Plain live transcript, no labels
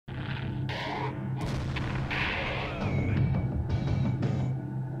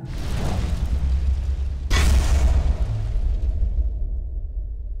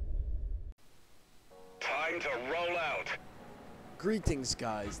Greetings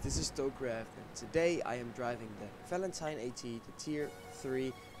guys, this is Stokecraft and today I am driving the Valentine-At, the tier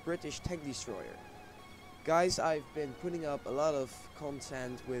 3 British tank destroyer. Guys, I've been putting up a lot of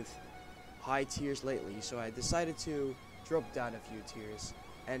content with high tiers lately, so I decided to drop down a few tiers,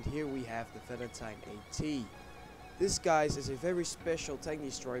 and here we have the Valentine-At. This, guys, is a very special tank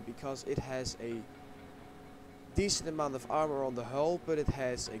destroyer because it has a decent amount of armor on the hull, but it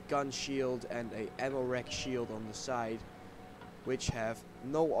has a gun shield and a ammo rack shield on the side, which have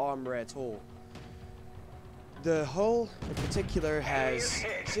no armor at all. The hull in particular has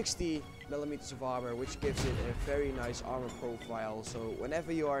 60 millimeters of armor, which gives it a very nice armor profile, so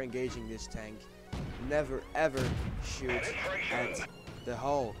whenever you are engaging this tank, never ever shoot at the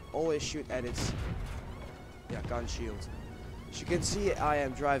hull, always shoot at its gun shield. As you can see, I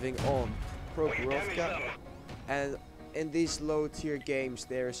am driving on Prokhorovka, and in these low tier games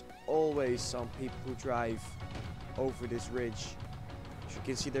there's always some people who drive over this ridge. As you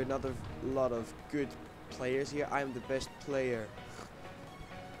can see, there are not a lot of good players here. I am the best player,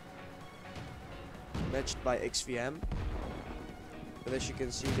 matched by XVM, but as you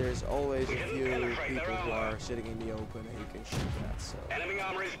can see there's always a few people who are sitting in the open and you can shoot at. So enemy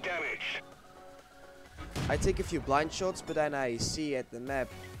armor is damaged. I take a few blind shots, but then I see at the map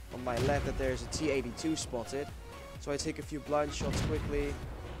on my left that there's a T-82 spotted, so I take a few blind shots quickly.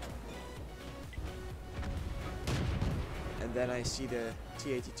 And then I see the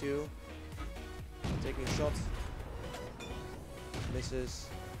T-82 taking a shot, misses,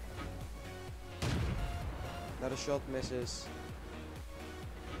 another shot, misses,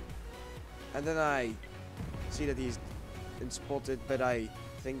 and then I see that he's spotted, but I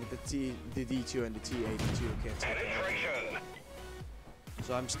think that the D2 and the T-82 can take him.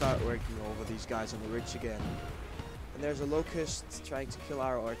 So I'm start working over these guys on the ridge again. And there's a locust trying to kill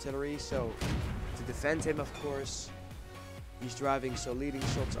our artillery, so to defend him, of course, he's driving, so leading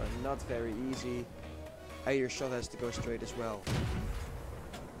shots are not very easy, and your shot has to go straight as well.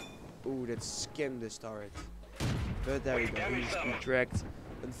 Ooh, that skimmed this turret. But there we go, he's tracked.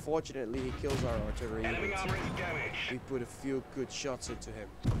 Unfortunately, he kills our artillery, but we put a few good shots into him.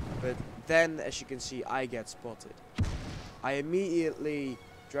 But then, as you can see, I get spotted. I immediately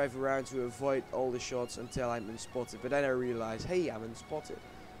drive around to avoid all the shots until I'm unspotted, but then I realize, hey, I'm unspotted.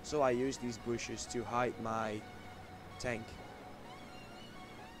 So I use these bushes to hide my tank.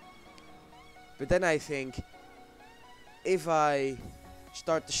 But then I think, if I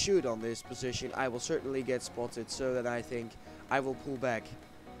start to shoot on this position, I will certainly get spotted, so then I think I will pull back.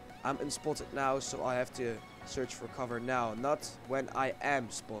 I'm unspotted now, so I have to search for cover now, not when I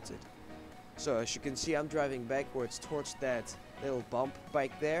am spotted. So as you can see, I'm driving backwards towards that little bump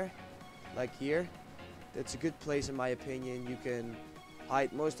back there, like here. That's a good place in my opinion. You can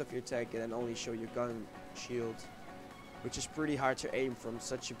hide most of your tank and then only show your gun shield, which is pretty hard to aim from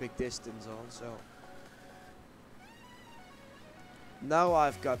such a big distance on. So now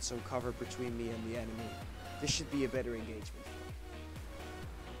I've got some cover between me and the enemy. This should be a better engagement.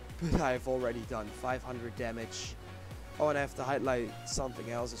 But I've already done 500 damage. Oh, and I have to highlight something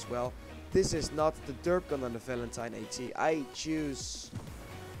else as well. This is not the derp gun on the Valentine-At. I choose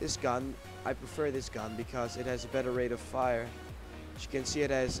this gun. I prefer this gun because it has a better rate of fire. As you can see, it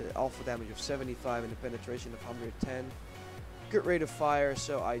has an alpha damage of 75 and a penetration of 110. Good rate of fire,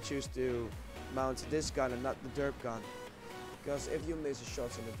 so I choose to mount this gun and not the derp gun. Because if you miss a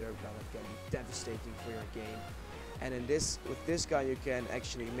shot on the derp gun, it can be devastating for your game. And with this gun, you can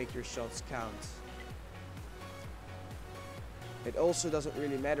actually make your shots count. It also doesn't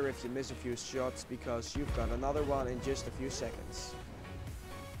really matter if you miss a few shots, because you've got another one in just a few seconds.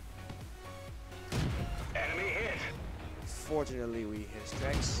 Enemy hit. Fortunately, we hit his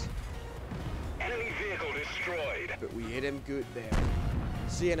tracks. Enemy vehicle destroyed. But we hit him good there.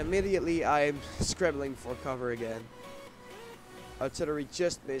 See, and immediately I'm scrambling for cover again. Artillery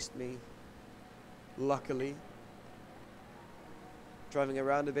just missed me, luckily. Driving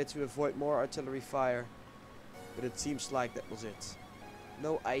around a bit to avoid more artillery fire, but it seems like that was it.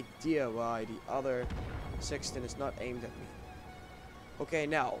 No idea why the other sexton is not aimed at me. Okay,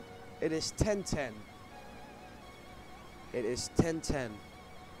 now it is 10:10. It is 10:10.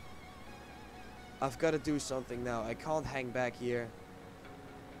 I've got to do something now. I can't hang back here.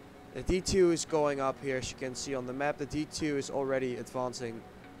 The D2 is going up here, as you can see on the map. The D2 is already advancing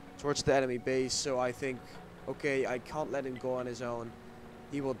towards the enemy base, so I think, okay, I can't let him go on his own.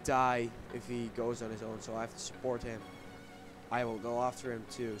 He will die if he goes on his own, so I have to support him. I will go after him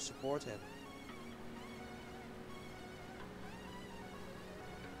to support him.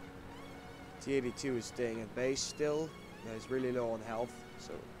 T-82 is staying at base still. He's really low on health,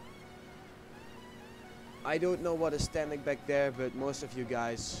 so I don't know what is standing back there, but most of you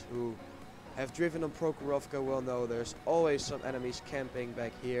guys who have driven on Prokhorovka will know there's always some enemies camping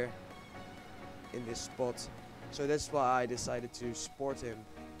back here in this spot. So that's why I decided to support him.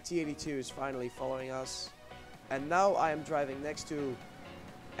 T-82 is finally following us. And now I am driving next to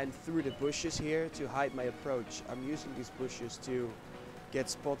and through the bushes here to hide my approach. I'm using these bushes to get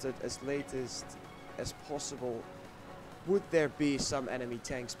spotted as latest as possible. Would there be some enemy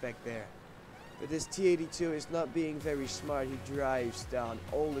tanks back there? But this T-82 is not being very smart. He drives down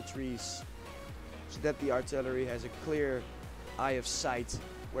all the trees so that the artillery has a clear eye of sight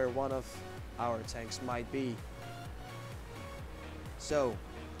where one of our tanks might be. So,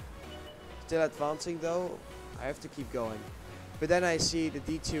 still advancing though, I have to keep going. But then I see the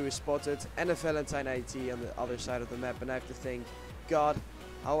D2 is spotted and a Valentine-At on the other side of the map, and I have to think, God,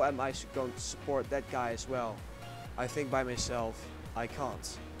 how am I going to support that guy as well? I think by myself, I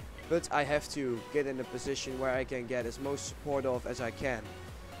can't. But I have to get in a position where I can get as most support off as I can.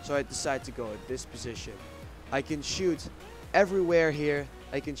 So I decide to go at this position. I can shoot everywhere here.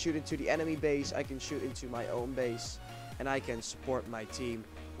 I can shoot into the enemy base, I can shoot into my own base, and I can support my team.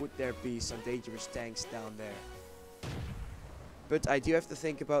 Would there be some dangerous tanks down there? But I do have to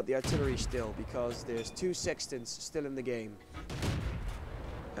think about the artillery still, because there's 2 sextants still in the game.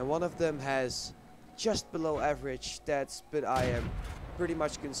 And one of them has just below average stats, but I am pretty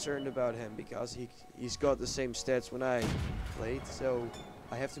much concerned about him because he's got the same stats when I played, so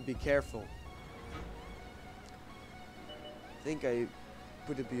I have to be careful. I think I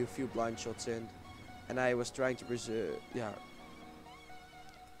put a few blind shots in, and I was trying to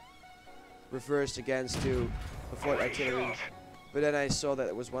reverse against to avoid artillery. But then I saw that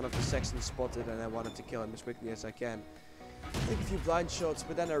it was one of the sextants spotted, and I wanted to kill him as quickly as I can. I took a few blind shots,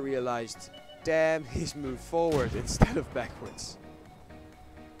 but then I realized, damn, he's moved forward instead of backwards.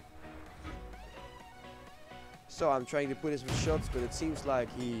 So I'm trying to put his shots, but it seems like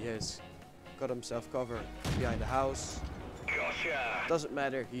he has got himself covered behind the house. Gotcha. Doesn't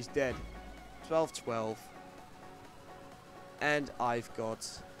matter, he's dead. 12-12. And I've got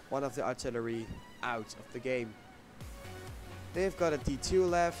one of the artillery out of the game. They've got a D2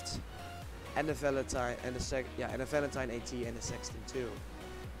 left, and a Valentine and a Valentine-At and a Sextant too.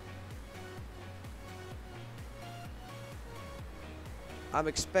 I'm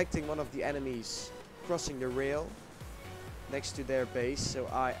expecting one of the enemies crossing the rail next to their base, so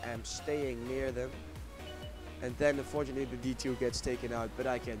I am staying near them. And then unfortunately the D2 gets taken out, but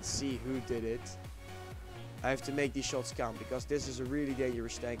I can see who did it. I have to make these shots count because this is a really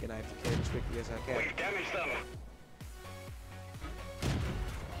dangerous tank and I have to kill it as quickly as I can. We've damaged them.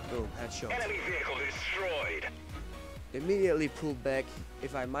 Boom, headshot. Enemy vehicle destroyed. Immediately pulled back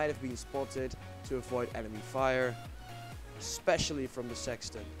if I might have been spotted to avoid enemy fire, especially from the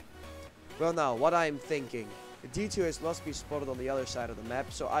Sextant. Well, now what I'm thinking, the D2 has lost me spotted on the other side of the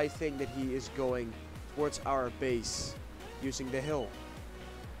map, so I think that he is going towards our base using the hill.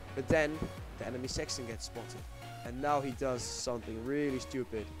 But then the enemy Sextant gets spotted, and now he does something really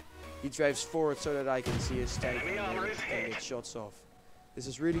stupid. He drives forward so that I can see his tank and get shots off. This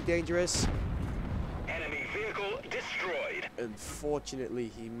is really dangerous. Enemy vehicle destroyed.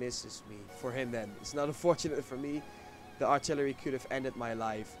 Unfortunately, he misses me. For him then. It's not unfortunate for me. The artillery could have ended my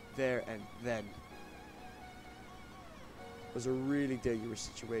life there and then. It was a really dangerous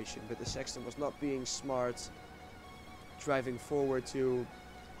situation, but the Sextant was not being smart, driving forward to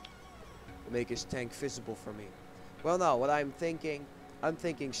make his tank visible for me. Well, now what I'm thinking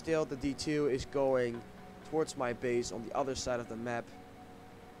still the D2 is going towards my base on the other side of the map,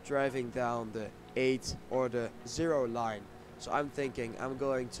 driving down the 8 or the 0 line. So I'm thinking I'm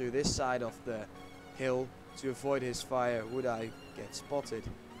going to this side of the hill to avoid his fire would I get spotted.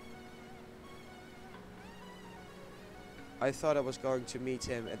 I thought I was going to meet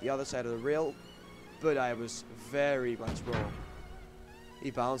him at the other side of the rail, but I was very much wrong. He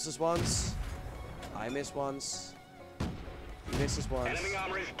bounces once, I miss once, he misses once, Enemy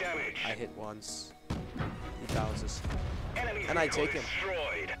armor is damaged. I hit once, he bounces, Enemy and I take him.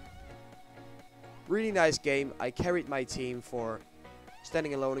 Destroyed. Really nice game. I carried my team for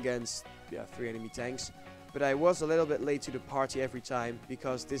standing alone against 3 enemy tanks, but I was a little bit late to the party every time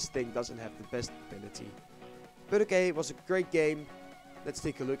because this thing doesn't have the best ability. But okay, it was a great game. Let's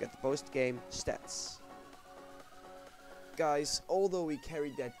take a look at the post-game stats. Guys, although we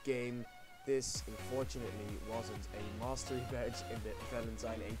carried that game, this unfortunately wasn't a mastery badge in the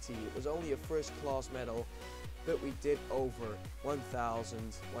Valentine-At. It was only a first class medal, but we did over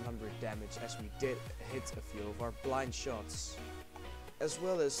 1,100 damage as we did hit a few of our blind shots, as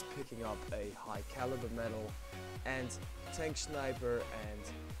well as picking up a high caliber medal and tank sniper and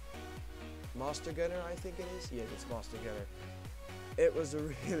Master Gunner, I think it is. Yeah, it's Master Gunner. It was a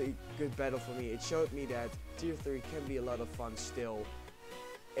really good battle for me. It showed me that Tier 3 can be a lot of fun still.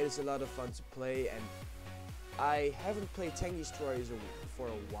 It is a lot of fun to play, and I haven't played tank destroyers for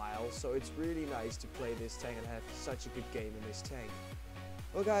a while, so it's really nice to play this tank and have such a good game in this tank.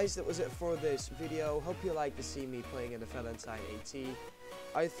 Well guys, that was it for this video. Hope you liked to see me playing in the Valentine-At.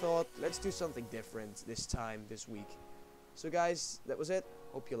 I thought, let's do something different this time, this week. So guys, that was it.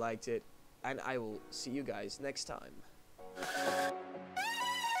 Hope you liked it, and I will see you guys next time.